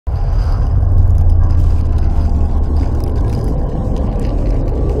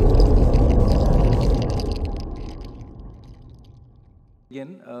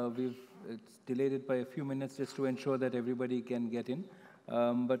It's delayed it by a few minutes just to ensure that everybody can get in.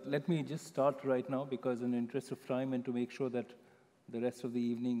 But let me just start right now because in the interest of time and to make sure that the rest of the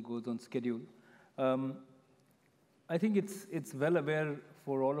evening goes on schedule. I think it's well aware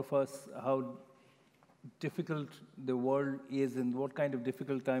for all of us how difficult the world is and what kind of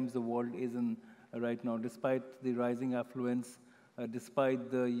difficult times the world is in right now, despite the rising affluence,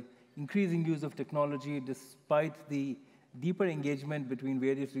 despite the increasing use of technology, despite the deeper engagement between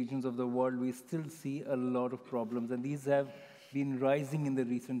various regions of the world, we still see a lot of problems. And these have been rising in the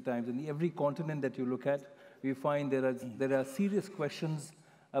recent times. In every continent that you look at, we find there are serious questions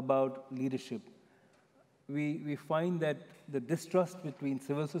about leadership. We find that the distrust between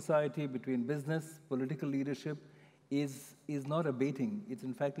civil society, between business, political leadership is not abating. It's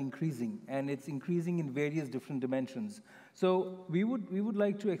in fact increasing, and it's increasing in various different dimensions. So we would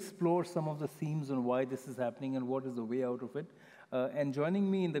like to explore some of the themes on why this is happening and what is the way out of it. And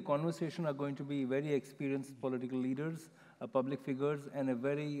joining me in the conversation are going to be very experienced political leaders, public figures, and a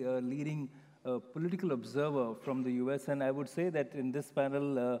very leading political observer from the US. And I would say that in this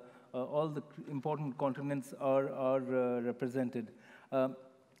panel, all the important continents are represented.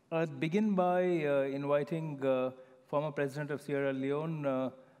 I'll begin by inviting former President of Sierra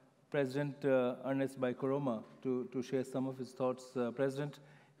Leone, President Ernest by Koroma, to share some of his thoughts. President,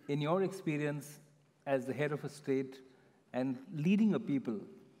 in your experience as the head of a state and leading a people,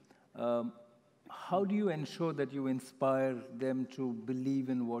 how do you ensure that you inspire them to believe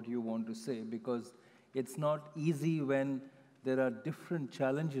in what you want to say? Because it's not easy when there are different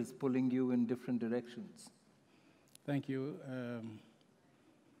challenges pulling you in different directions. Thank you.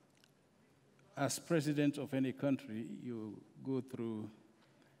 As president of any country, you go through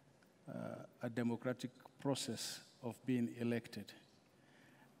a democratic process of being elected.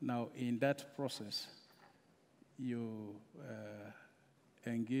 Now, in that process, you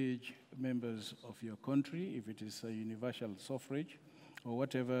engage members of your country, if it is a universal suffrage, or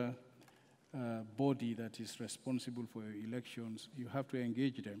whatever body that is responsible for your elections, you have to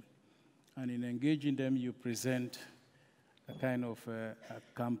engage them. And in engaging them, you present a kind of a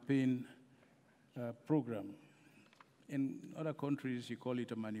campaign program. In other countries, you call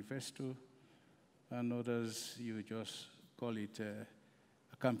it a manifesto, and others, you just call it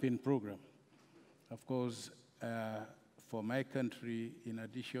a campaign program. Of course, for my country, in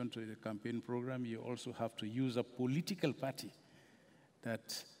addition to the campaign program, you also have to use a political party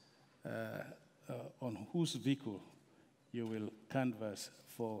that on whose vehicle you will canvass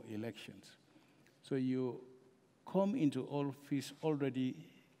for elections. So you come into office already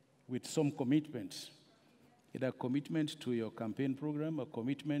with some commitments, either a commitment to your campaign program, a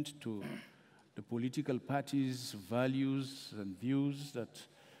commitment to the political party's values and views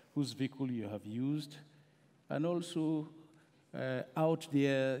whose vehicle you have used, and also out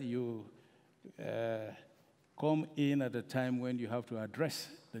there you come in at a time when you have to address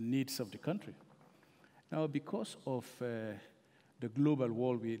the needs of the country. Now, because of the global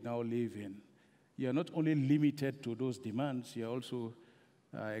world we now live in, you are not only limited to those demands, you are also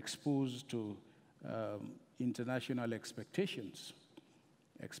exposed to international expectations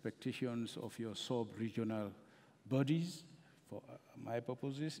of your sub-regional bodies. For my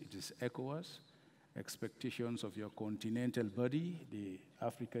purposes, it is ECOWAS, expectations of your continental body, the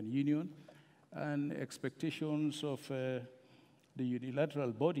African Union, and expectations of the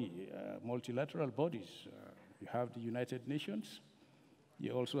unilateral body, multilateral bodies. You have the United Nations.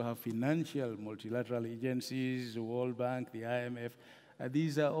 You also have financial multilateral agencies, the World Bank, the IMF.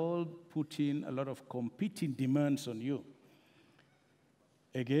 These are all putting a lot of competing demands on you.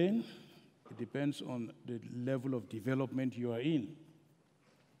 Again, it depends on the level of development you are in.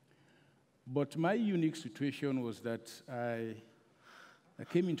 But my unique situation was that I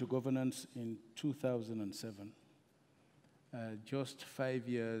came into governance in 2007, just 5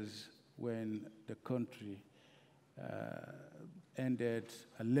 years when the country ended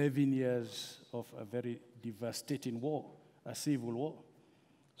 11 years of a very devastating war, a civil war.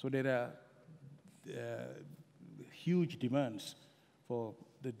 So there are huge demands for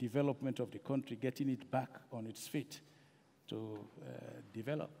the development of the country, getting it back on its feet to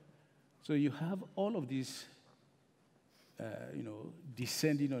develop. So you have all of these,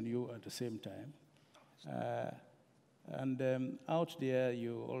 descending on you at the same time. And out there,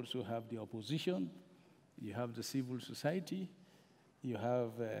 you also have the opposition, you have the civil society, you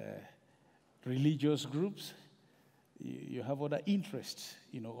have religious groups, you have other interests,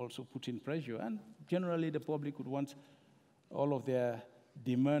 also putting pressure. And generally, the public would want all of their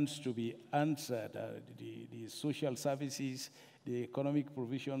demands to be answered, the social services, the economic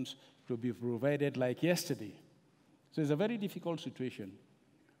provisions to be provided like yesterday. So it's a very difficult situation.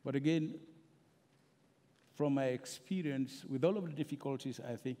 But again, from my experience, with all of the difficulties,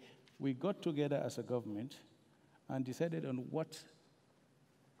 I think we got together as a government and decided on what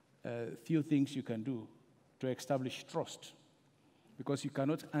few things you can do to establish trust, because you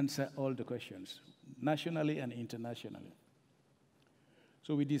cannot answer all the questions, nationally and internationally.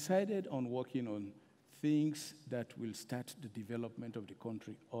 So we decided on working on things that will start the development of the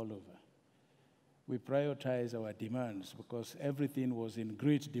country all over. We prioritize our demands because everything was in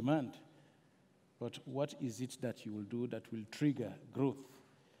great demand. But what is it that you will do that will trigger growth,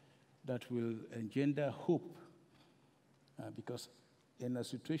 that will engender hope? Because in a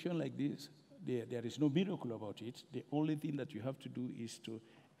situation like this, there is no miracle about it. The only thing that you have to do is to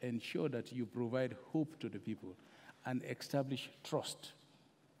ensure that you provide hope to the people and establish trust.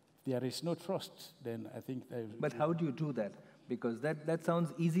 If there is no trust, then I think... But how do you do that? Because that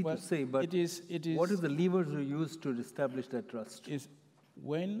sounds easy to say, but it is, what are the levers you use to establish that trust?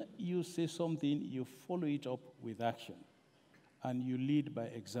 When you say something, you follow it up with action, and you lead by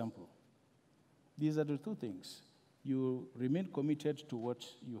example. These are the two things. You remain committed to what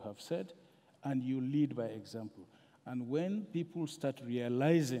you have said, and you lead by example. And when people start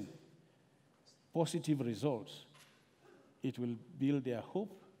realizing positive results, it will build their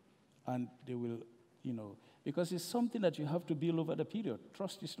hope, and they will, because it's something that you have to build over the period.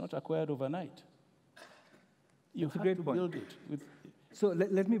 Trust is not acquired overnight. You have to build it. So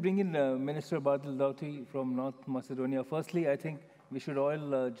let me bring in Minister Bardhyl Dauti from North Macedonia. Firstly, I think we should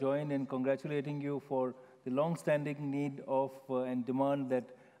all join in congratulating you for the long-standing need of and demand that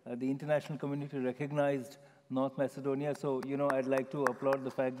the international community recognized North Macedonia. So, I'd like to applaud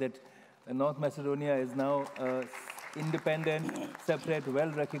the fact that North Macedonia is now independent, separate,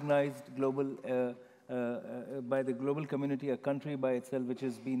 well-recognized global by the global community, a country by itself, which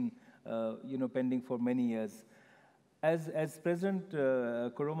has been, pending for many years. As President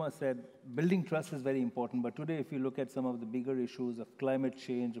Koroma said, building trust is very important. But today, if you look at some of the bigger issues of climate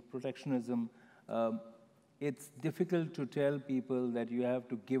change, of protectionism, it's difficult to tell people that you have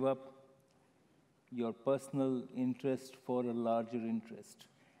to give up your personal interest for a larger interest.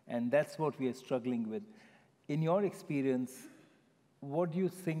 And that's what we are struggling with. In your experience, what do you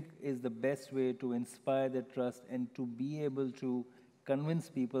think is the best way to inspire that trust and to be able to convince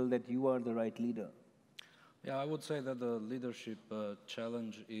people that you are the right leader? Yeah, I would say that the leadership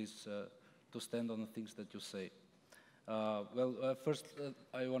challenge is to stand on the things that you say. First,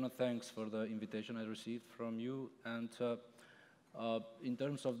 I want to thank for the invitation I received from you. And in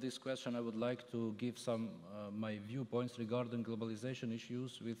terms of this question, I would like to give some my viewpoints regarding globalization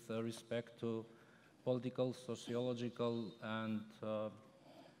issues with respect to political, sociological, and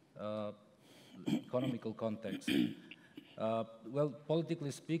economical context.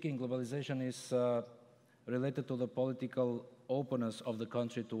 Politically speaking, globalization is related to the political openness of the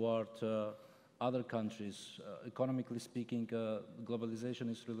country toward other countries. Economically speaking, globalization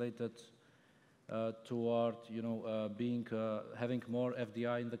is related toward, having more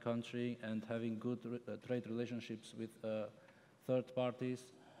FDI in the country and having good trade relationships with third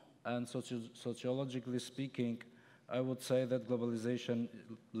parties. And sociologically speaking, I would say that globalization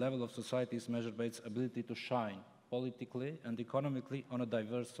level of society is measured by its ability to shine politically and economically on a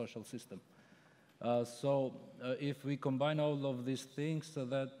diverse social system. If we combine all of these things,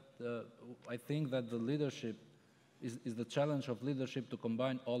 I think that the leadership is the challenge of leadership to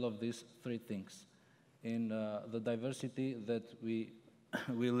combine all of these three things in the diversity that we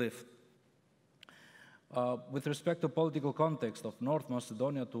live. With respect to political context of North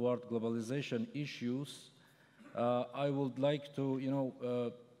Macedonia toward globalization issues, I would like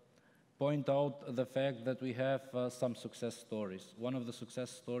to, point out the fact that we have some success stories. One of the success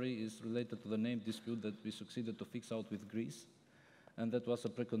stories is related to the name dispute that we succeeded to fix out with Greece, and that was a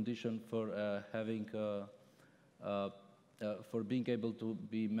precondition for for being able to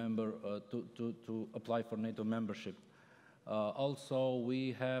be member to apply for NATO membership. Also,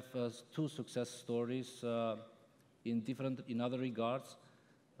 we have two success stories in other regards.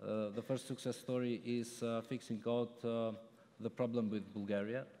 The first success story is fixing out the problem with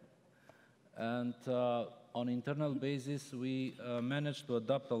Bulgaria. And on internal basis, we managed to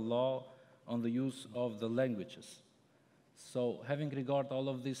adopt a law on the use of the languages. So having regard all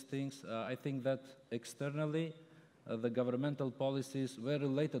of these things, I think that externally, the governmental policies were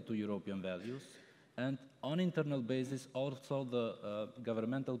related to European values. And on internal basis, also the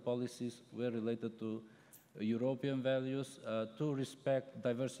governmental policies were related to European values to respect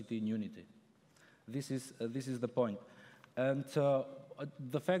diversity and unity. This is the point. And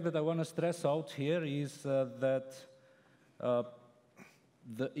the fact that I want to stress out here is that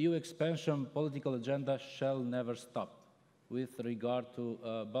the EU expansion political agenda shall never stop. with regard to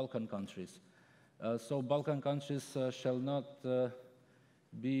Balkan countries. So Balkan countries shall not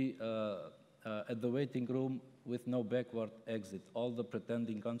be at the waiting room with no backward exit. All the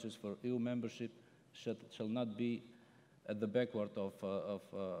pretending countries for EU membership shall not be at the backward of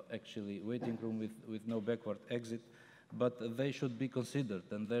actually waiting room with no backward exit, but they should be considered,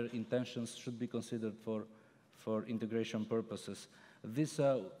 and their intentions should be considered for integration purposes. This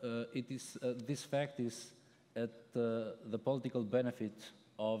fact is at the political benefit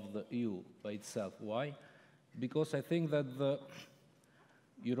of the EU by itself. Why? Because I think that the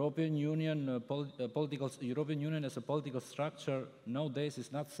European Union, European Union as a political structure nowadays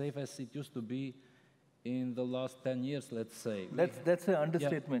is not safe as it used to be in the last 10 years, let's say. That's an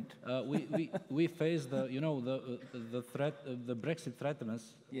understatement. Yeah, we face the, you know, the threat, the Brexit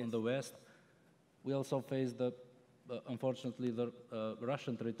threatens Yes. on the West. We also face the, unfortunately, the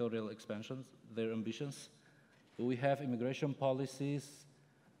Russian territorial expansions, their ambitions. We have immigration policies,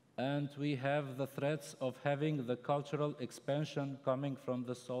 and we have the threats of having the cultural expansion coming from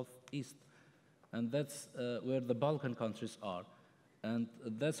the southeast. And that's where the Balkan countries are. And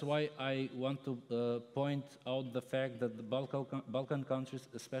that's why I want to point out the fact that the Balkan countries,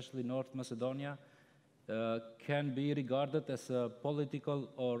 especially North Macedonia, can be regarded as a political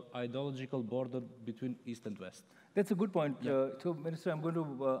or ideological border between East and West. That's a good point. Yeah. So, Minister, I'm going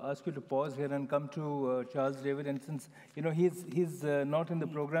to ask you to pause here and come to Charles David. And since you know he's not in the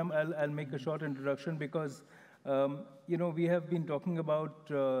program, I'll make a short introduction because you know we have been talking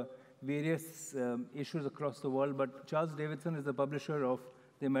about various issues across the world. But Charles Davidson is the publisher of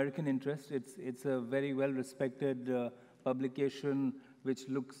The American Interest. It's a very well-respected publication which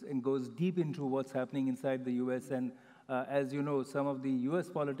looks and goes deep into what's happening inside the U.S. And as you know, some of the U.S.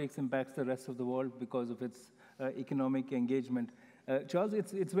 politics impacts the rest of the world because of its economic engagement. Charles,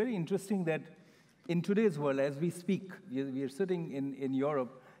 it's very interesting that in today's world, as we speak, we are sitting in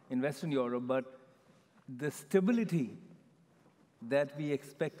Europe, in Western Europe, but the stability that we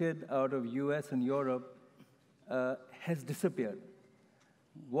expected out of US and Europe has disappeared.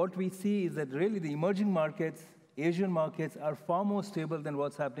 What we see is that really the emerging markets, Asian markets, are far more stable than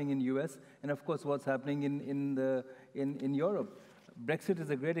what's happening in US and of course what's happening in Europe. Brexit is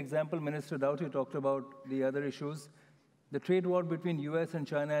a great example. Minister Dauti talked about the other issues. The trade war between US and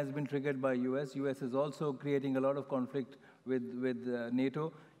China has been triggered by US. US is also creating a lot of conflict with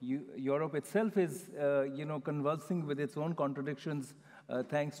NATO. Europe itself is you know, convulsing with its own contradictions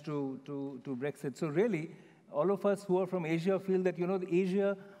thanks to Brexit. So really, all of us who are from Asia feel that, you know,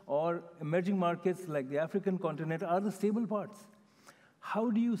 Asia or emerging markets like the African continent are the stable parts.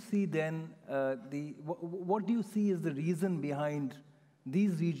 How do you see then, what do you see is the reason behind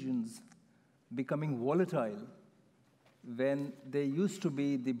these regions becoming volatile when they used to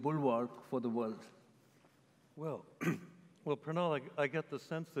be the bulwark for the world? Well, well, Pranjal, I get the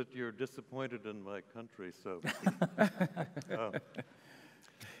sense that you're disappointed in my country, so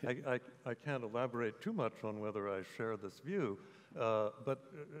I can't elaborate too much on whether I share this view. But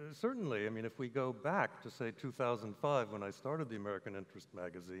certainly, I mean, if we go back to, say, 2005, when I started the American Interest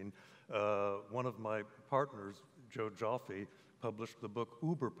magazine, one of my partners, Joe Joffe, published the book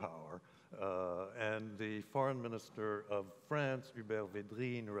Uber Power, and the foreign minister of France, Hubert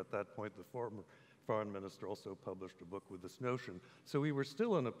Védrine, or at that point the former foreign minister, also published a book with this notion. So we were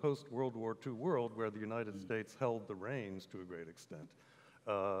still in a post-World War II world where the United States held the reins to a great extent.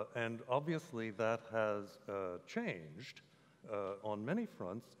 And obviously that has changed on many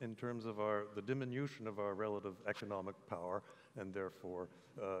fronts in terms of the diminution of our relative economic power and therefore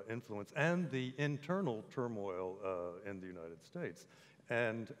influence, and the internal turmoil in the United States.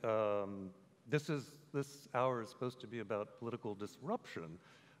 And this hour is supposed to be about political disruption,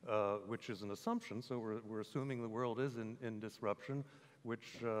 which is an assumption. So we're assuming the world is in disruption,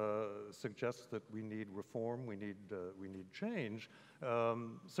 which suggests that we need reform, we need change.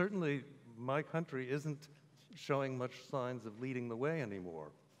 Certainly, my country isn't showing much signs of leading the way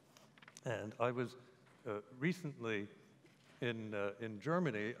anymore. And I was recently in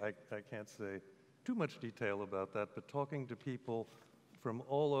Germany. I can't say too much detail about that, but talking to people from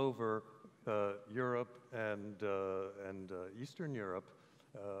all over Europe and Eastern Europe,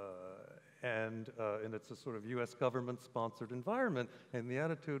 and it's a sort of US government-sponsored environment, and the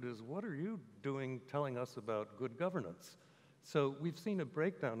attitude is, what are you doing telling us about good governance? So we've seen a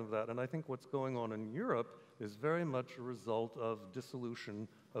breakdown of that, and I think what's going on in Europe is very much a result of dissolution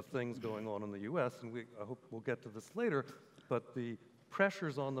of things going on in the US, and I hope we'll get to this later, but the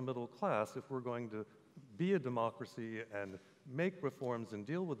pressures on the middle class, if we're going to be a democracy and make reforms and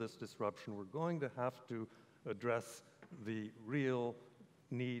deal with this disruption, we're going to have to address the real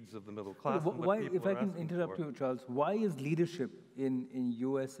needs of the middle class. But and what why, people if I are can asking interrupt for. you, Charles, why is leadership in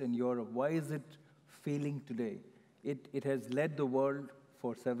US and Europe, why is it failing today? It has led the world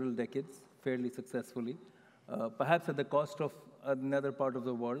for several decades fairly successfully, perhaps at the cost of another part of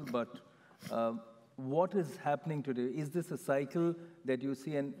the world, but what is happening today? Is this a cycle that you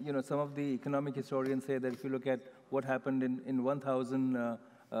see? And you know, some of the economic historians say that if you look at what happened in 1000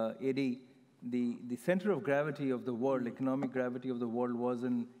 AD, the center of gravity of the world, economic gravity of the world, was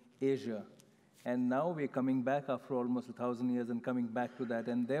in Asia. And now we're coming back after almost 1,000 years and coming back to that.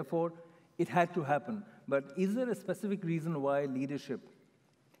 And therefore, it had to happen. But is there a specific reason why leadership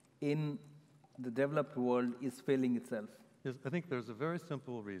in the developed world is failing itself? Yes, I think there's a very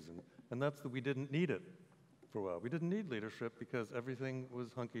simple reason, and that's that we didn't need it for a while. We didn't need leadership because everything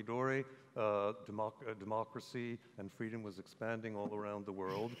was hunky-dory, democracy and freedom was expanding all around the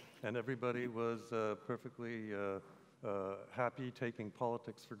world, and everybody was perfectly happy taking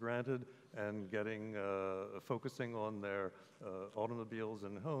politics for granted and focusing on their automobiles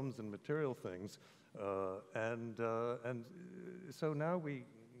and homes and material things. And so now we're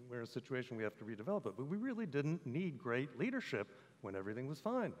in a situation we have to redevelop it, but we really didn't need great leadership when everything was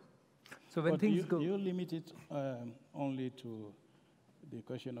fine. So when things go... You limit it only to the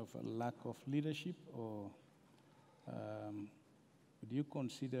question of a lack of leadership, or do you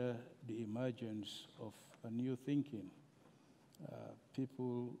consider the emergence of a new thinking?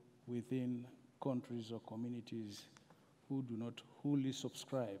 People within countries or communities who do not wholly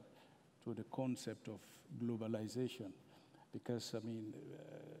subscribe to the concept of globalization. Because, I mean,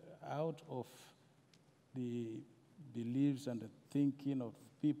 out of the beliefs and the thinking of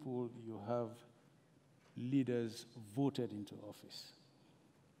people, you have leaders voted into office.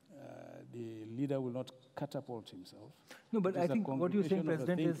 The leader will not catapult himself. No, but I think what you're saying,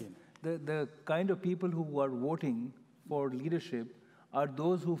 President, is the kind of people who are voting for leadership are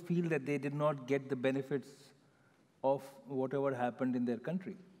those who feel that they did not get the benefits of whatever happened in their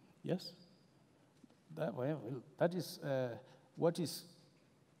country. Yes. That is what is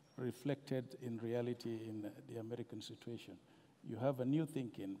reflected in reality in the American situation. You have a new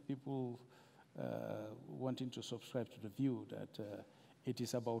thinking, people wanting to subscribe to the view that it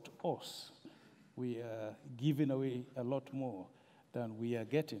is about us. We are giving away a lot more than we are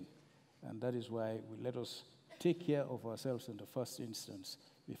getting. And that is why we let us take care of ourselves in the first instance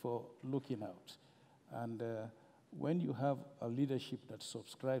before looking out. And when you have a leadership that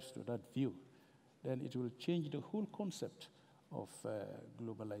subscribes to that view, then it will change the whole concept of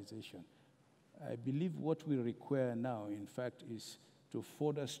globalization. I believe what we require now, in fact, is to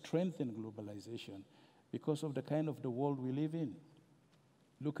further strengthen globalization because of the kind of the world we live in.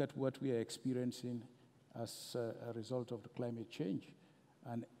 Look at what we are experiencing as a result of the climate change.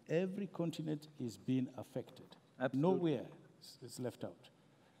 And every continent is being affected. Absolutely. Nowhere is left out.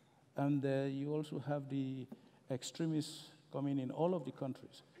 And you also have the extremists coming in all of the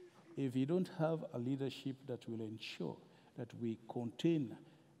countries. If you don't have a leadership that will ensure that we contain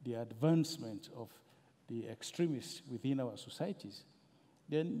the advancement of the extremists within our societies,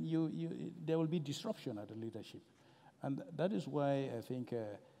 then there will be disruption at the leadership. And that is why I think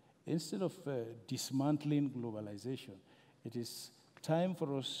instead of dismantling globalization, it is time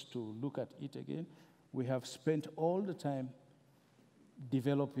for us to look at it again. We have spent all the time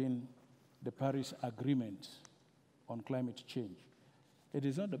developing the Paris Agreement on climate change. It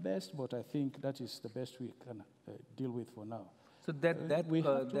is not the best, but I think that is the best we can deal with for now. So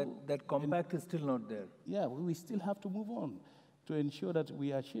that compact is still not there. Yeah, we still have to move on to ensure that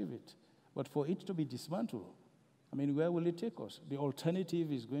we achieve it. But for it to be dismantled, I mean, where will it take us? The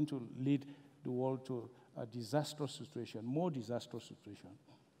alternative is going to lead the world to a disastrous situation, more disastrous situation.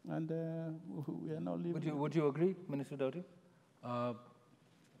 And we are not living... Would you agree, Minister Dauti?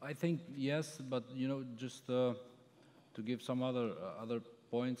 I think yes, but just to give some other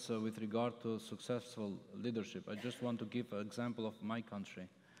points with regard to successful leadership, I just want to give an example of my country,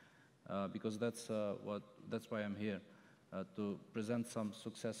 because that's why I'm here, to present some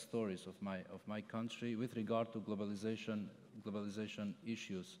success stories of my country with regard to globalization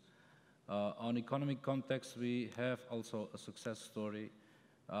issues. On economic context, we have also a success story.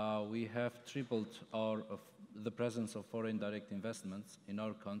 We have tripled the presence of foreign direct investments in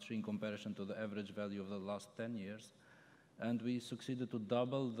our country in comparison to the average value of the last 10 years. And we succeeded to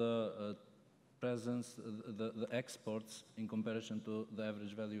double the presence, the exports in comparison to the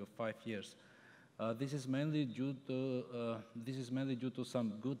average value of 5 years. This is mainly due to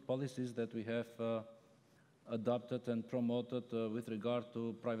some good policies that we have adopted and promoted with regard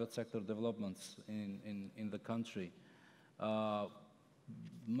to private sector developments in the country.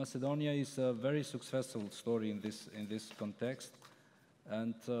 Macedonia is a very successful story in this context,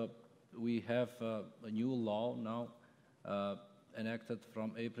 And we have a new law now enacted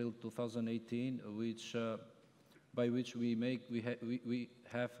from April 2018, which by which we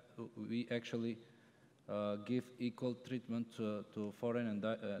actually give equal treatment to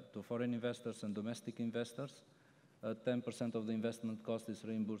foreign investors and domestic investors. 10% of the investment cost is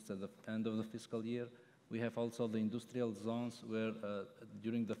reimbursed at the end of the fiscal year. We have also the industrial zones where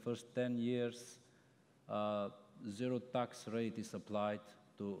during the first 10 years, zero tax rate is applied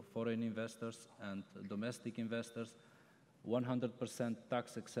to foreign investors and domestic investors. 100%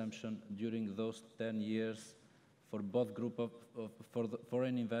 tax exemption during those 10 years for both group for the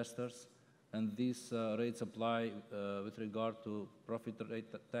foreign investors, and these rates apply with regard to profit rate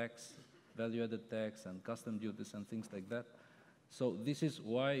tax, value-added tax, and custom duties and things like that. So this is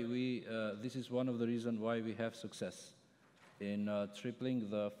why this is one of the reasons why we have success in tripling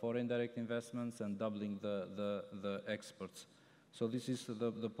the foreign direct investments and doubling the exports. So this is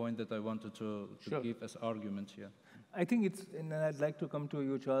the point that I wanted to give as argument here. I think it's, and I'd like to come to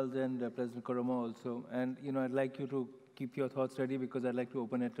you, Charles, and President Koroma also. And, you know, I'd like you to keep your thoughts ready because I'd like to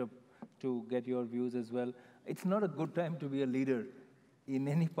open it up to get your views as well. It's not a good time to be a leader in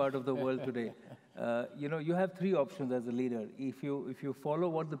any part of the world today. You know, you have three options as a leader. If you follow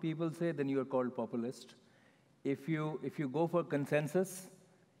what the people say, then you are called populist. If you go for consensus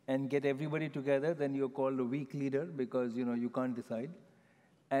and get everybody together, then you're called a weak leader because, you know, you can't decide.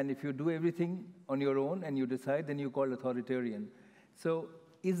 And if you do everything on your own and you decide, then you're called authoritarian. So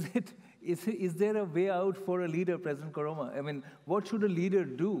is there a way out for a leader, President Koroma? I mean, what should a leader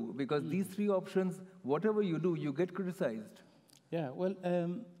do? Because these three options, whatever you do, you get criticized. Yeah, well,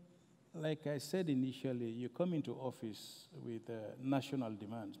 like I said initially, you come into office with national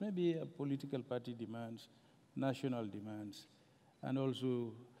demands, maybe a political party demands, national demands, and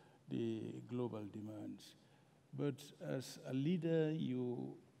also the global demands. But as a leader,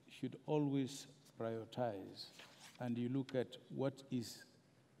 you should always prioritize, and you look at what is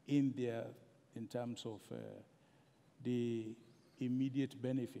in there in terms of the immediate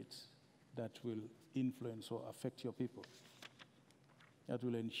benefits that will influence or affect your people. That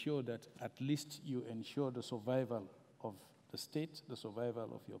will ensure that at least you ensure the survival of the state, the survival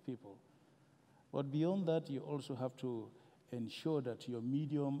of your people. But beyond that, you also have to ensure that your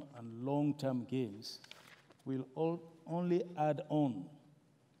medium and long-term gains will only add on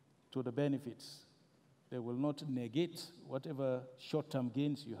to the benefits. They will not negate whatever short-term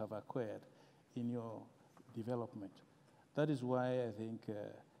gains you have acquired in your development. That is why I think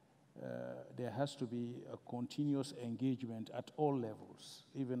there has to be a continuous engagement at all levels,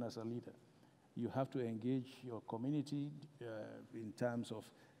 even as a leader. You have to engage your community in terms of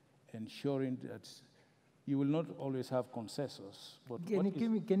ensuring that you will not always have consensus. But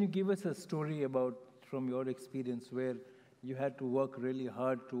can you give us a story about, from your experience, where you had to work really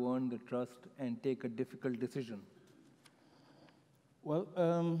hard to earn the trust and take a difficult decision? Well,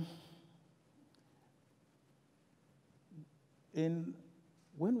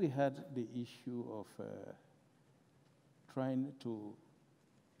 when we had the issue of trying to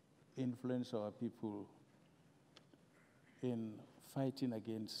influence our people in fighting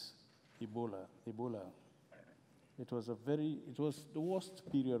against Ebola, it was the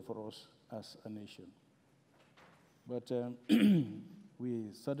worst period for us as a nation. But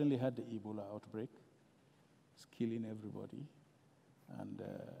we suddenly had the Ebola outbreak. It's killing everybody. And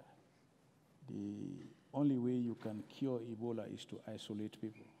the only way you can cure Ebola is to isolate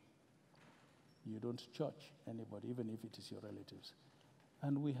people. You don't touch anybody, even if it is your relatives.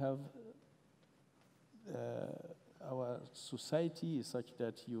 And we have, our society is such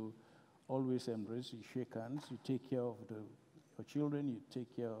that you always embrace, you shake hands, you take care of your children, you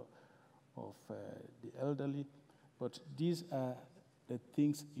take care of the elderly. But these are the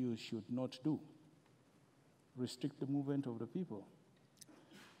things you should not do. Restrict the movement of the people.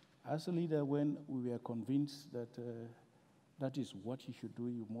 As a leader, when we were convinced that that is what you should do,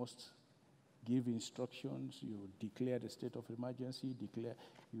 you must give instructions, you declare the state of emergency,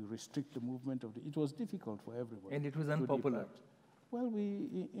 you restrict the movement of it was difficult for everybody. And it was unpopular. Well,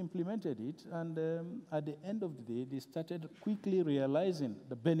 we implemented it, and at the end of the day, they started quickly realizing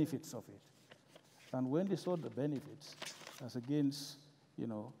the benefits of it. And when they saw the benefits, as against,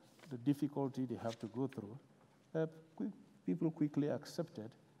 the difficulty they have to go through, people quickly accepted.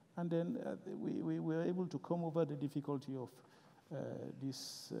 And then we were able to come over the difficulty of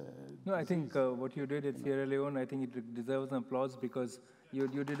this. No, I think what you did in Sierra Leone, I think it deserves an applause because you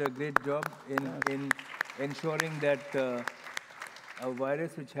did a great job in ensuring that a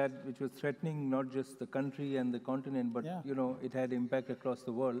virus which was threatening not just the country and the continent, but it had impact across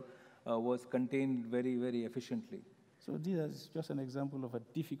the world, was contained very, very efficiently. So this is just an example of a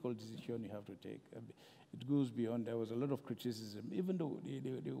difficult decision you have to take. It goes beyond, there was a lot of criticism. Even though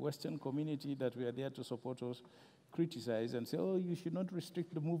the Western community that were there to support us criticize and say, oh, you should not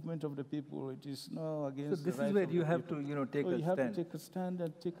restrict the movement of the people. It is now against the rights of the people. So this is where you have to, take a stand. You have to take a stand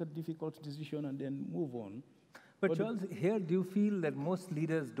and take a difficult decision and then move on. But Charles, here, do you feel that most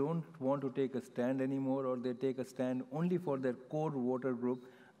leaders don't want to take a stand anymore, or they take a stand only for their core voter group?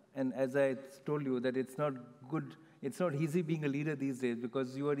 And as I told you, that it's not good, it's not easy being a leader these days,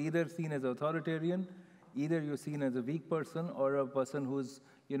 because you are either seen as authoritarian, either you're seen as a weak person, or a person who's,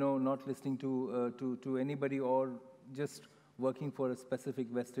 not listening to anybody, or just working for a specific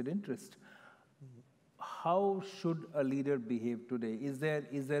vested interest. How should a leader behave today? Is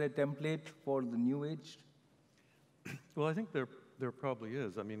there a template for the new age? Well, I think there probably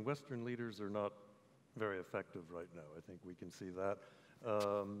is. I mean, Western leaders are not very effective right now. I think we can see that.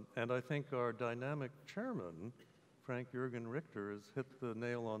 And I think our dynamic chairman, Frank Jürgen Richter, has hit the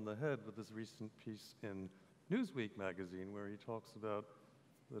nail on the head with his recent piece in Newsweek magazine, where he talks about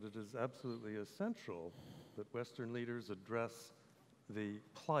that it is absolutely essential that Western leaders address the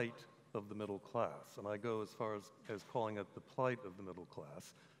plight of the middle class. And I go as far as calling it the plight of the middle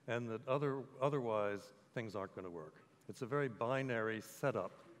class, and that otherwise things aren't going to work. It's a very binary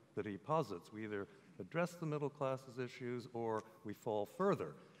setup that he posits. We either address the middle class's issues or we fall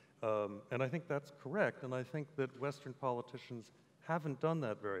further. And I think that's correct, and I think that Western politicians haven't done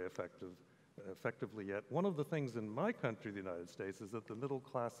that very effectively yet. One of the things in my country, the United States, is that the middle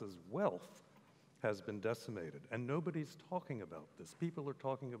class's wealth has been decimated, and nobody's talking about this. People are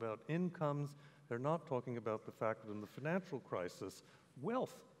talking about incomes. They're not talking about the fact that in the financial crisis,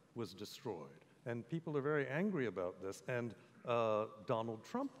 wealth was destroyed, and people are very angry about this, and Donald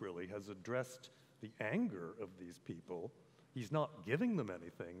Trump really has addressed the anger of these people. He's not giving them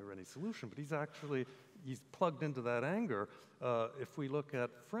anything or any solution, but he's plugged into that anger. If we look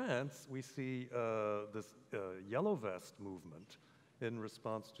at France, we see this yellow vest movement in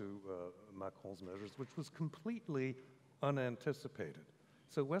response to Macron's measures, which was completely unanticipated.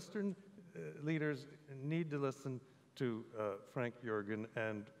 So Western leaders need to listen to Frank Jürgen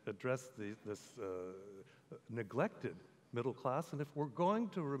and address this neglected middle class. And if we're going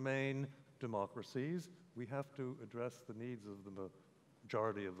to remain democracies, we have to address the needs of the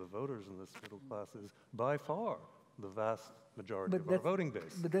majority of the voters in this middle class is by far the vast majority of our voting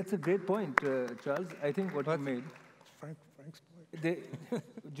base. But that's a great point, Charles. I think what you made. Frank's point. Do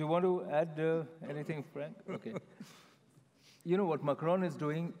you want to add anything, Frank? Okay. You know what Macron is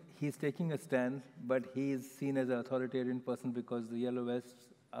doing? He's taking a stand, but he is seen as an authoritarian person because the yellow vests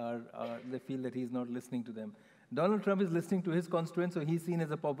they feel that he's not listening to them. Donald Trump is listening to his constituents, so he's seen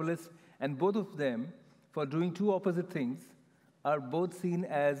as a populist, and both of them, for doing two opposite things, are both seen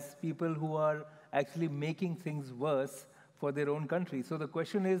as people who are actually making things worse for their own country. So the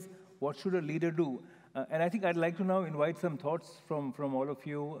question is, what should a leader do? And I think I'd like to now invite some thoughts from all of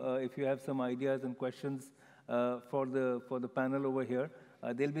you, if you have some ideas and questions for the panel over here.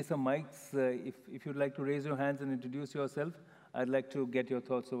 There'll be some mics. If you'd like to raise your hands and introduce yourself, I'd like to get your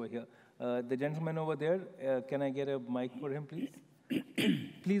thoughts over here. The gentleman over there, can I get a mic for him, please?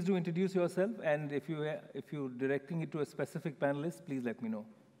 Please do introduce yourself, and if you're directing it to a specific panelist, please let me know.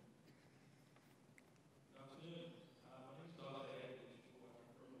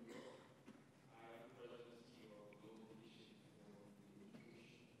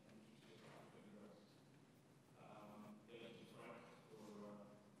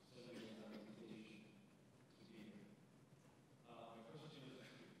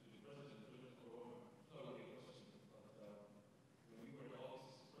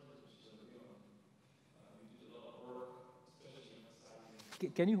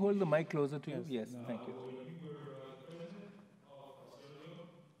 Can you hold the mic closer to you? Yes, no. Thank you. When you were the president of Australia,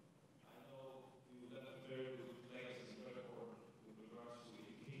 I know you left a very good legacy record with regards to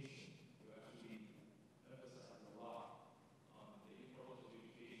education. You actually emphasized a lot on the importance of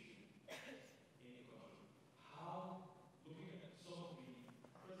education in the country. How, looking at some of the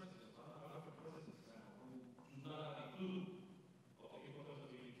presidents, African presidents now, who do not have a clue of the importance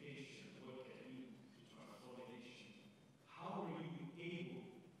of education, what it can do to transform a nation, how are you able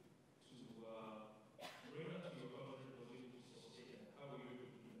to bring that to your country and was able to sustain that? How are you able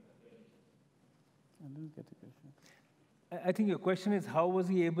to do that? Thank you. I didn't get the question. I think your question is, how was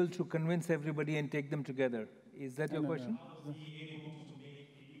he able to convince everybody and take them together? Is that your question? How was he able to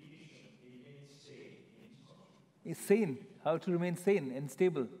make education remain sane in his country? Is sane. How to remain sane and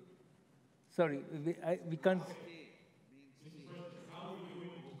stable. Sorry, we can't. How were you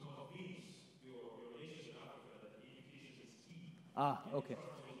able to convince your nation Africa that education is key? Okay.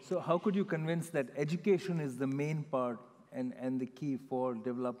 So how could you convince that education is the main part and the key for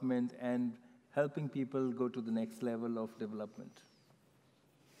development and helping people go to the next level of development?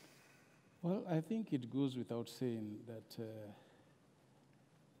 Well, I think it goes without saying that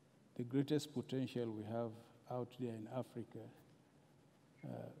the greatest potential we have out there in Africa,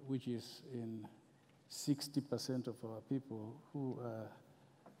 which is in 60% of our people who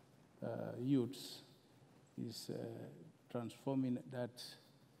are youths, is transforming that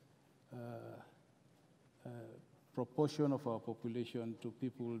proportion of our population to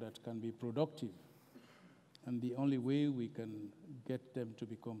people that can be productive. And the only way we can get them to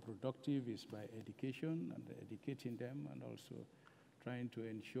become productive is by education and educating them, and also trying to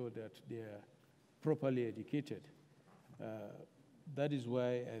ensure that they are properly educated. That is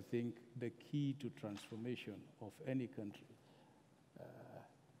why I think the key to transformation of any country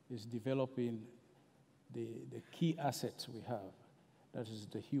is developing the key assets we have. That is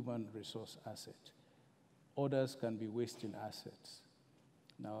the human resource asset. Others can be wasting assets.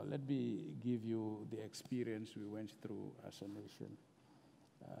 Now, let me give you the experience we went through as a nation.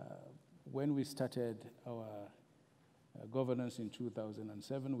 When we started our governance in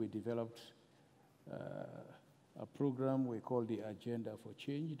 2007, we developed a program we call the Agenda for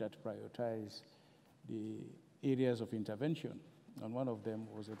Change that prioritized the areas of intervention, and one of them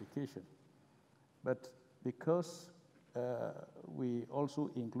was education. But because we also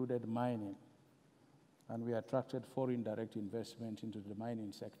included mining, and we attracted foreign direct investment into the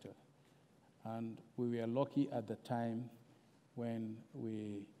mining sector. And we were lucky at the time when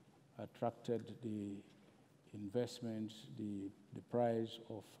we attracted the investment, the price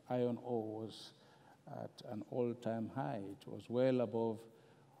of iron ore was at an all-time high. It was well above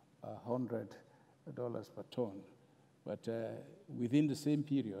 $100 per ton. But within the same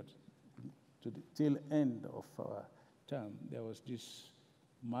period, to the tail end of our term, there was this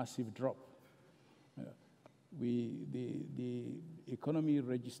massive drop. The economy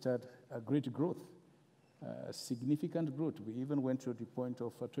registered a great growth, significant growth. We even went to the point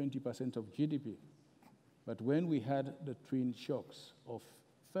of 20% of GDP. But when we had the twin shocks of,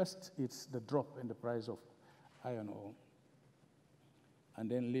 first it's the drop in the price of iron ore, and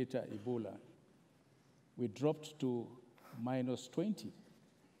then later Ebola, we dropped to -20,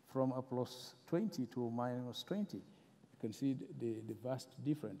 from a +20 to -20. You can see the vast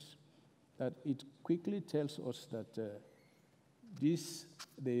difference. That it quickly tells us that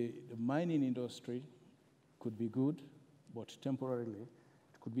the mining industry could be good, but temporarily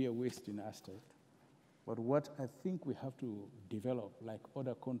it could be a wasting asset. But what I think we have to develop, like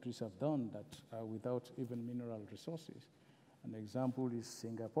other countries have done that are without even mineral resources. An example is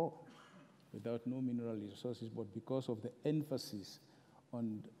Singapore, without no mineral resources, but because of the emphasis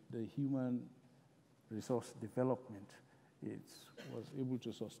on the human resource development, it was able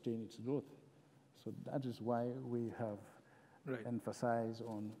to sustain its growth. So that is why we have emphasized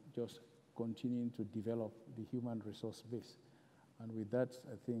on just continuing to develop the human resource base. And with that,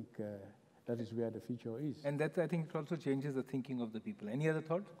 I think that is where the future is. And that, I think, it also changes the thinking of the people. Any other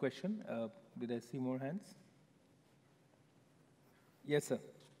thought, question? Did I see more hands? Yes, sir.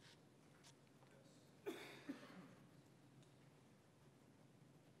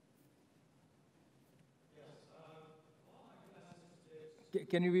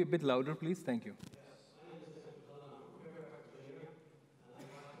 Can you be a bit louder, please? Thank you.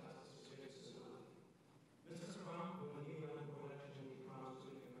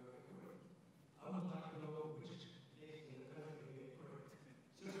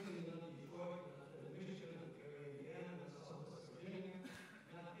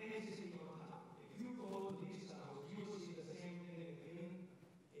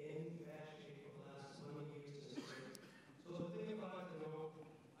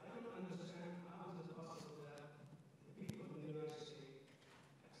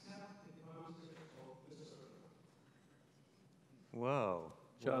 Wow.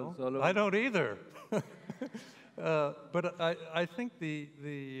 Charles, well, I don't either. But I think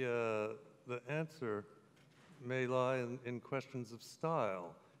the answer may lie in questions of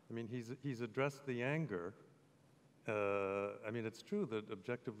style. I mean, he's addressed the anger. I mean, it's true that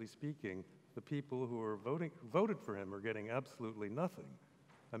objectively speaking, the people who are voted for him are getting absolutely nothing.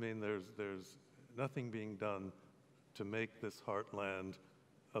 I mean, there's nothing being done to make this heartland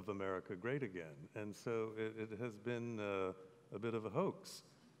of America great again. And so it has been a bit of a hoax.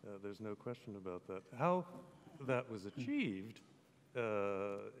 There's no question about that. How that was achieved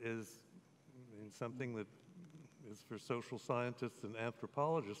is something that is for social scientists and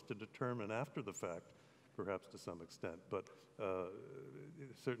anthropologists to determine after the fact, perhaps to some extent. But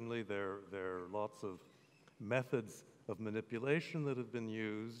certainly there are lots of methods of manipulation that have been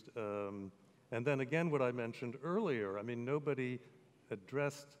used. And then again, what I mentioned earlier, I mean, nobody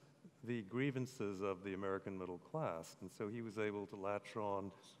addressed the grievances of the American middle class. And so he was able to latch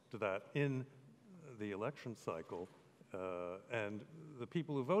on to that in the election cycle. And the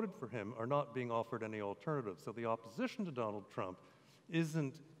people who voted for him are not being offered any alternative. So the opposition to Donald Trump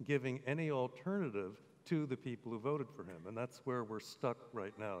isn't giving any alternative to the people who voted for him. And that's where we're stuck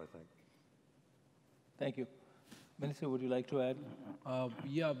right now, I think. Thank you. Minister, would you like to add?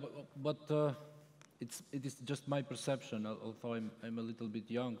 Yeah, but it is just my perception, although I'm a little bit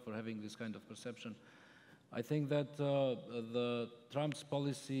young for having this kind of perception. I think that the Trump's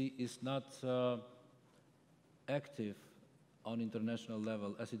policy is not active on international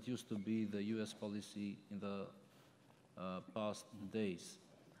level as it used to be the US policy in the past days.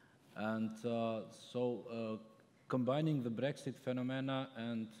 And so combining the Brexit phenomena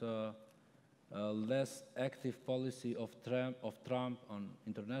and less active policy of Trump on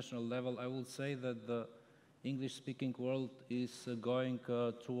international level, I will say that the English-speaking world is going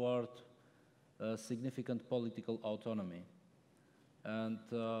toward significant political autonomy. And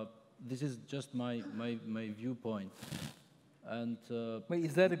this is just my viewpoint. And Wait,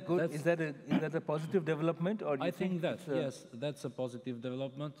 is that a good? Is that a positive development, or do you I think that it's yes, that's a positive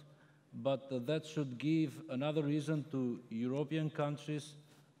development, but that should give another reason to European countries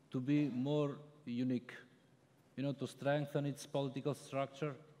to be more unique, you know, to strengthen its political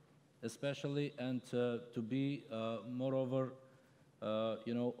structure, especially, and to be moreover,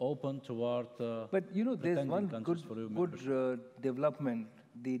 you know, open toward. But you know, there's one countries for good development.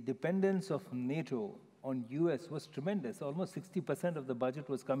 The dependence of NATO on US was tremendous. Almost 60% of the budget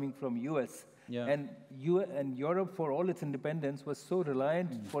was coming from US. Yeah. And Europe, for all its independence, was so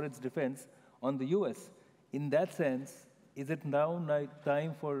reliant for its defense on the US. In that sense, is it now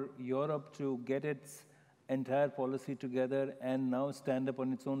time for Europe to get its entire policy together and now stand up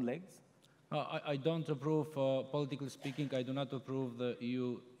on its own legs? I don't approve, politically speaking, I do not approve the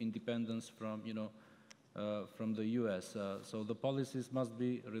EU independence from, you know, from the US. So the policies must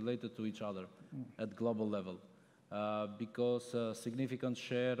be related to each other at global level, because a significant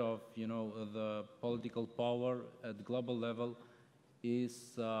share of, you know, the political power at global level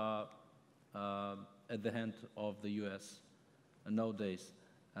is at the hand of the US nowadays.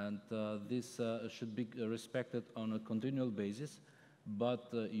 And this should be respected on a continual basis. But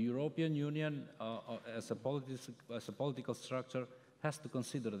the European Union, as a political structure, has to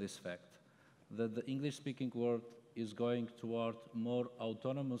consider this fact, that the English-speaking world is going toward more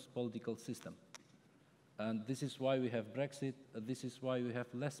autonomous political system. And this is why we have Brexit. This is why we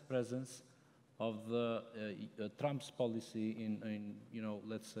have less presence of the Trump's policy in, you know,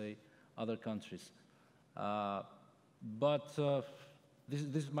 let's say, other countries. But this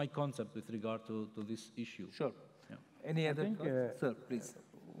is my concept with regard to this issue. Sure. Yeah. Any other think, thoughts? Sir, please.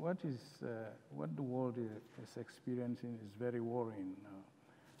 What the world is experiencing is very worrying now,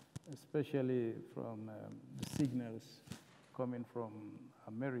 especially from the signals coming from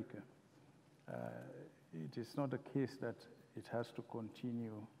America. It is not a case that it has to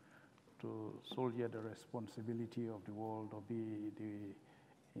continue to soldier the responsibility of the world or be the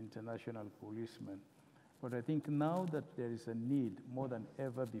international policeman. But I think now that there is a need more than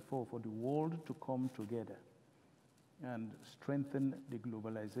ever before for the world to come together and strengthen the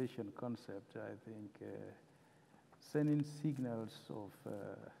globalization concept, I think sending signals of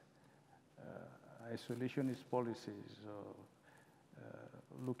isolationist policies or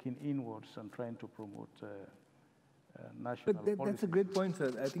looking inwards and trying to promote national policies. But that's a great point,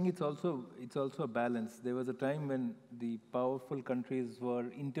 sir. I think it's also a balance. There was a time when the powerful countries were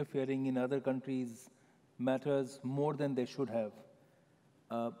interfering in other countries' matters more than they should have.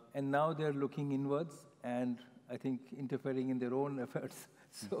 And now they're looking inwards and I think interfering in their own affairs.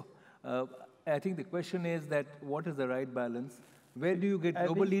 So I think the question is that what is the right balance? Where do you get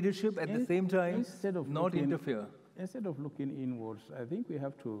global leadership at the same time, not interfere? Instead of looking inwards, I think we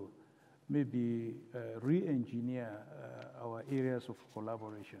have to maybe re-engineer our areas of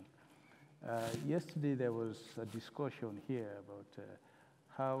collaboration. Yesterday there was a discussion here about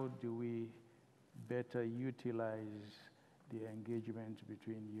how do we better utilize the engagement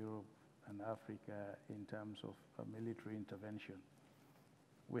between Europe and Africa in terms of military intervention.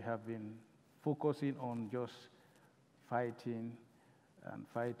 We have been focusing on just fighting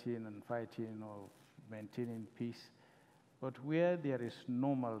or maintaining peace. But where there is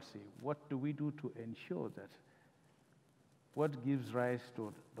normalcy, what do we do to ensure that what gives rise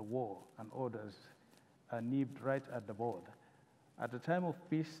to the war and others are nipped right at the bud? At the time of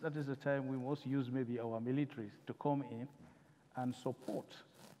peace, that is the time we must use maybe our militaries to come in and support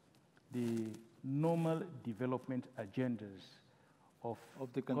the normal development agendas of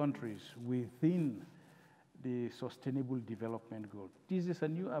the countries within the Sustainable Development Goal. This is a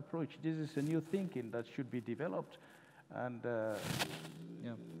new approach. This is a new thinking that should be developed and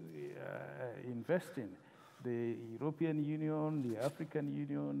invest in. The European Union, the African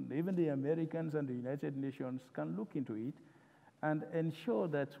Union, even the Americans and the United Nations can look into it and ensure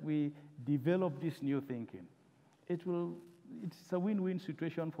that we develop this new thinking. It's a win-win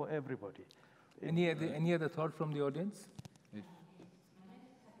situation for everybody. Any other thought from the audience?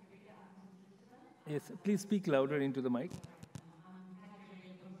 Yes, please speak louder into the mic.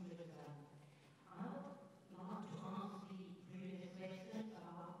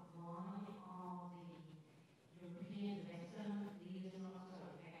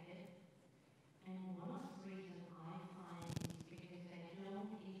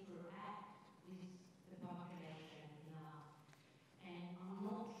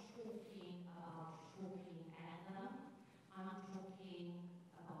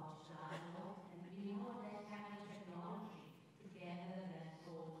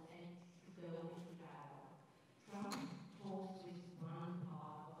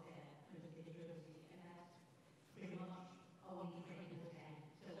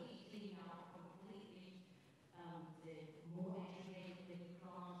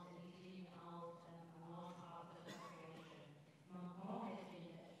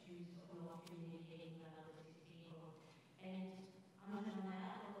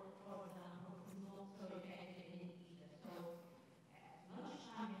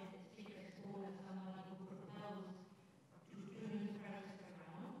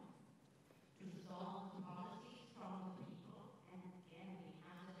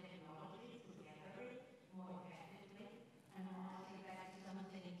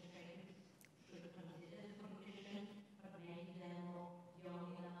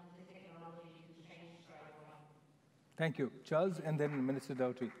 Thank you. Charles, and then Minister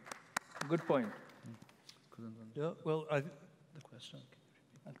Dauti. Good point. Yeah, well, The question.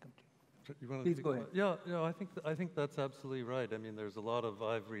 I'll come to you. you want Please go ahead. Yeah, I think that's absolutely right. I mean, there's a lot of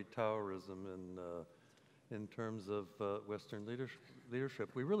ivory towerism in terms of Western leadership.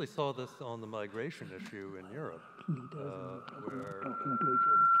 We really saw this on the migration issue in Europe, where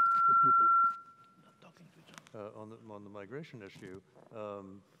on the migration issue,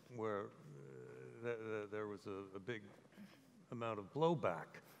 where there was a big amount of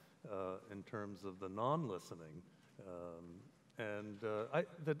blowback in terms of the non-listening.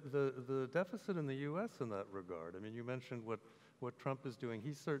 The deficit in the U.S. in that regard, I mean, you mentioned what Trump is doing.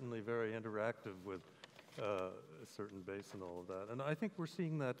 He's certainly very interactive with a certain base and all of that. And I think we're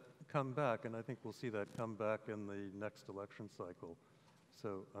seeing that come back, and I think we'll see that come back in the next election cycle.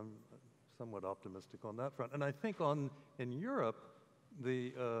 So I'm somewhat optimistic on that front. And I think in Europe,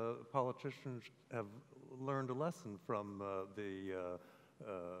 the politicians have learned a lesson from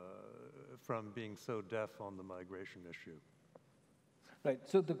being so deaf on the migration issue. Right.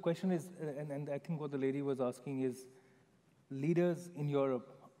 So the question is, and I think what the lady was asking is, leaders in Europe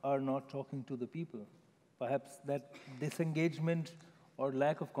are not talking to the people. Perhaps that disengagement or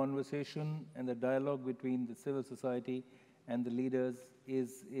lack of conversation and the dialogue between the civil society and the leaders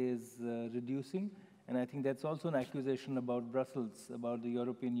is reducing. And I think that's also an accusation about Brussels, about the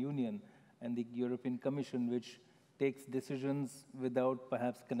European Union and the European Commission, which takes decisions without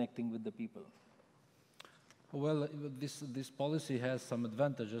perhaps connecting with the people. Well, this policy has some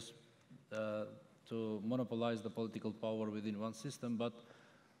advantages to monopolize the political power within one system, but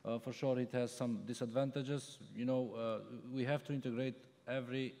for sure it has some disadvantages. You know, we have to integrate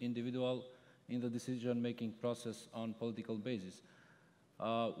every individual in the decision-making process on political basis.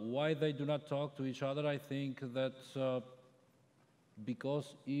 Why they do not talk to each other? I think that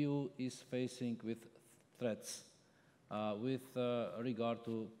because EU is facing with threats with regard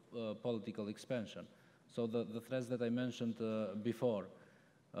to political expansion. So the threats that I mentioned before.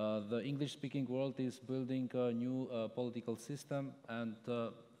 The English-speaking world is building a new political system, and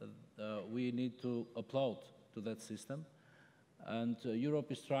we need to applaud to that system. And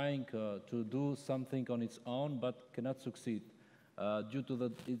Europe is trying to do something on its own, but cannot succeed due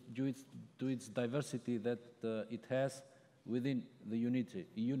to its diversity that it has within the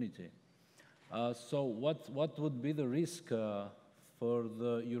unity. So what would be the risk for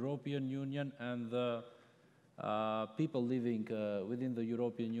the European Union and the people living within the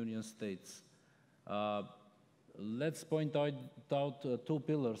European Union states? Let's point out two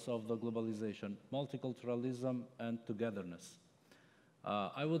pillars of the globalization: multiculturalism and togetherness.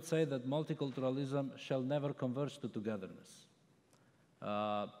 I would say that multiculturalism shall never converge to togetherness,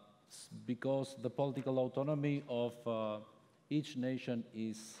 because the political autonomy of each nation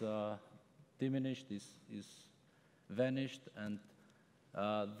is diminished, is vanished, and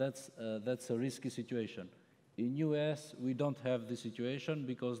that's a risky situation. In US, we don't have this situation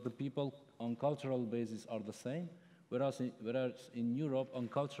because the people on cultural basis are the same, whereas in Europe, on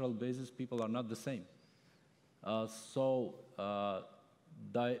cultural basis, people are not the same.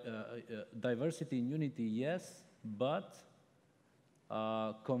 Diversity and unity, yes, but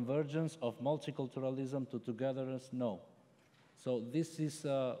convergence of multiculturalism to togetherness, no. So this is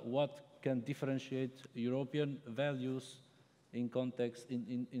what can differentiate European values in context,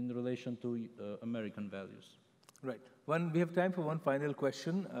 in relation to American values. Right. We have time for one final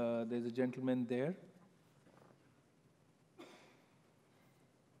question. There's a gentleman there.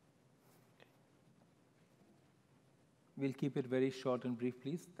 We'll keep it very short and brief,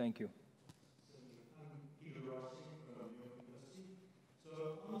 please. Thank you. So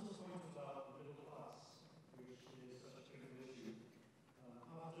on this point about the middle class, which is such a critical issue,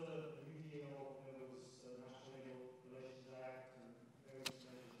 after the New Deal, there was the National Labor Relations Act and various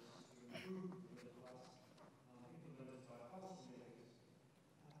measures to improve the middle class, implemented by policymakers.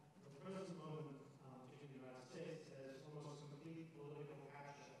 At the present moment, particularly in the United States, there's almost complete political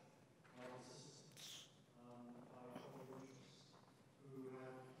action of assistance by corporate interests who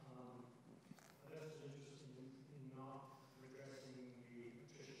have a vested interest in not redressing the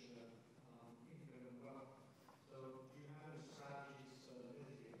attrition of income and wealth. So do you have any strategies for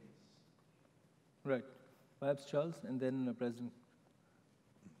mitigating this? Right. Perhaps Charles, and then President.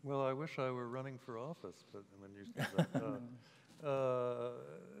 Well, I wish I were running for office, but when you said that,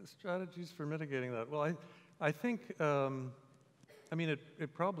 strategies for mitigating that. Well, I think, I mean,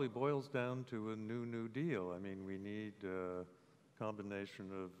 it probably boils down to a New Deal. I mean, we need a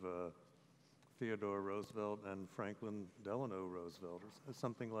combination of Theodore Roosevelt and Franklin Delano Roosevelt, or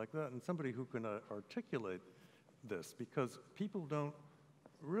something like that, and somebody who can articulate this, because people don't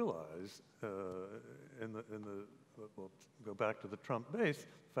realize we'll go back to the Trump base,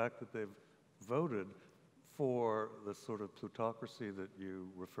 the fact that they've voted for the sort of plutocracy that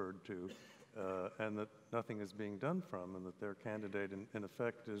you referred to, and that nothing is being done from, and that their candidate, in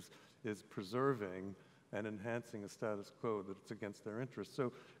effect, is preserving and enhancing a status quo that's against their interests.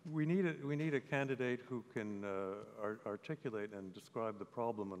 So we need a candidate who can articulate and describe the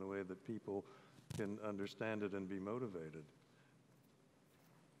problem in a way that people can understand it and be motivated.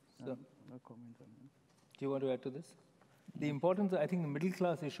 So, no comment on that. Do you want to add to this? The importance, I think the middle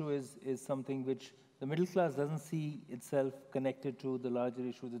class issue is something which the middle class doesn't see itself connected to the larger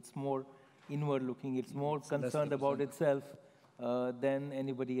issues. It's more inward looking. It's more concerned about itself than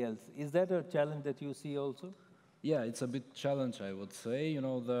anybody else. Is that a challenge that you see also? Yeah, it's a big challenge, I would say. You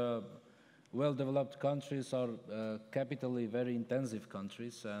know, the well-developed countries are capitally very intensive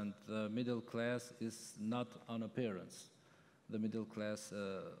countries, and the middle class is not on appearance, the middle class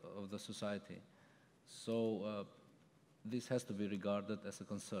of the society. So this has to be regarded as a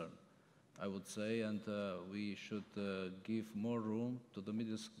concern, I would say, and we should give more room to the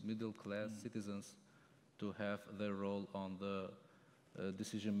middle class citizens to have their role on the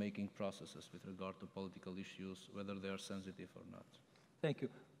decision-making processes with regard to political issues, whether they are sensitive or not. Thank you.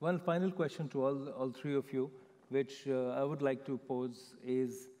 One final question to all three of you, which I would like to pose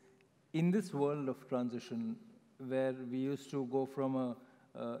is, in this world of transition, where we used to go from a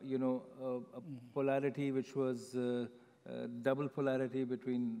polarity which was double polarity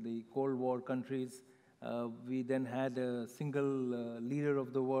between the Cold War countries. We then had a single leader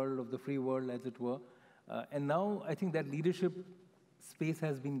of the world, of the free world, as it were. And now I think that leadership space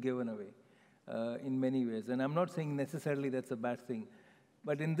has been given away in many ways. And I'm not saying necessarily that's a bad thing.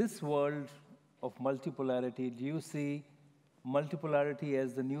 But in this world of multipolarity, do you see multipolarity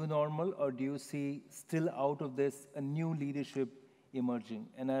as the new normal, or do you see still out of this a new leadership emerging?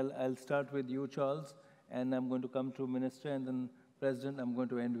 And I'll start with you, Charles, and I'm going to come to Minister, and then President, I'm going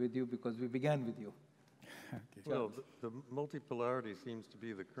to end with you because we began with you. Okay. Well, the multipolarity seems to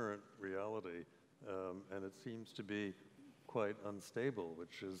be the current reality, and it seems to be quite unstable,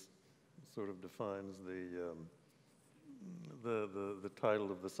 which is sort of defines the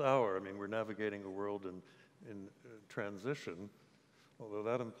title of this hour. I mean, we're navigating a world in transition, although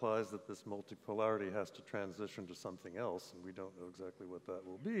that implies that this multipolarity has to transition to something else, and we don't know exactly what that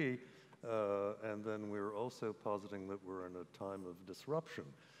will be. And then we're also positing that we're in a time of disruption.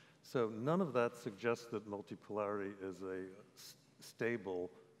 So none of that suggests that multipolarity is a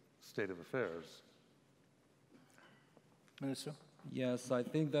stable state of affairs. Minister? Yes, I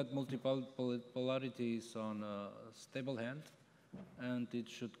think that multipolarity is on a stable hand, and it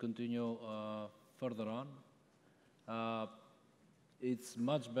should continue further on. It's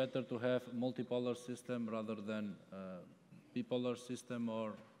much better to have multipolar system rather than bipolar system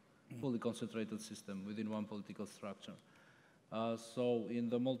or fully concentrated system within one political structure. So in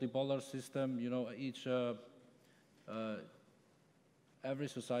the multipolar system, you know, every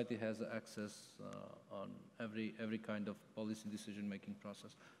society has access on every kind of policy decision-making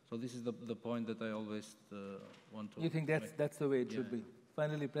process. So this is the point that I always want to. You think that's the way it should be?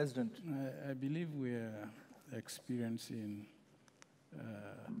 Finally, President. I believe we are experiencing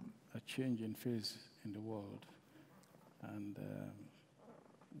a change in phase in the world, and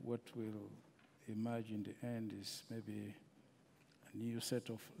what will emerge in the end is maybe a new set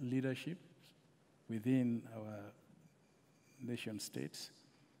of leadership within our nation states,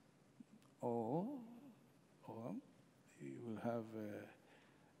 or you will have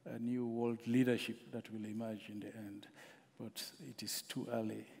a new world leadership that will emerge in the end. But it is too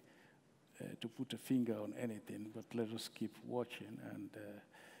early to put a finger on anything, but let us keep watching, and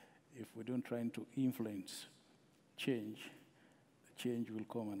if we don't try to influence change, the change will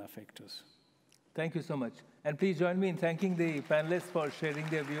come and affect us. Thank you so much. And please join me in thanking the panelists for sharing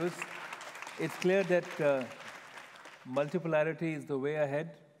their views. It's clear that multipolarity is the way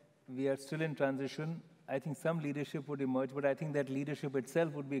ahead. We are still in transition. I think some leadership would emerge, but I think that leadership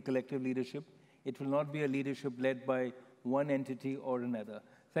itself would be a collective leadership. It will not be a leadership led by one entity or another.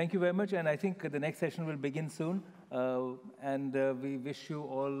 Thank you very much, and I think the next session will begin soon, and we wish you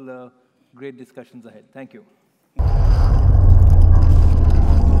all great discussions ahead. Thank you.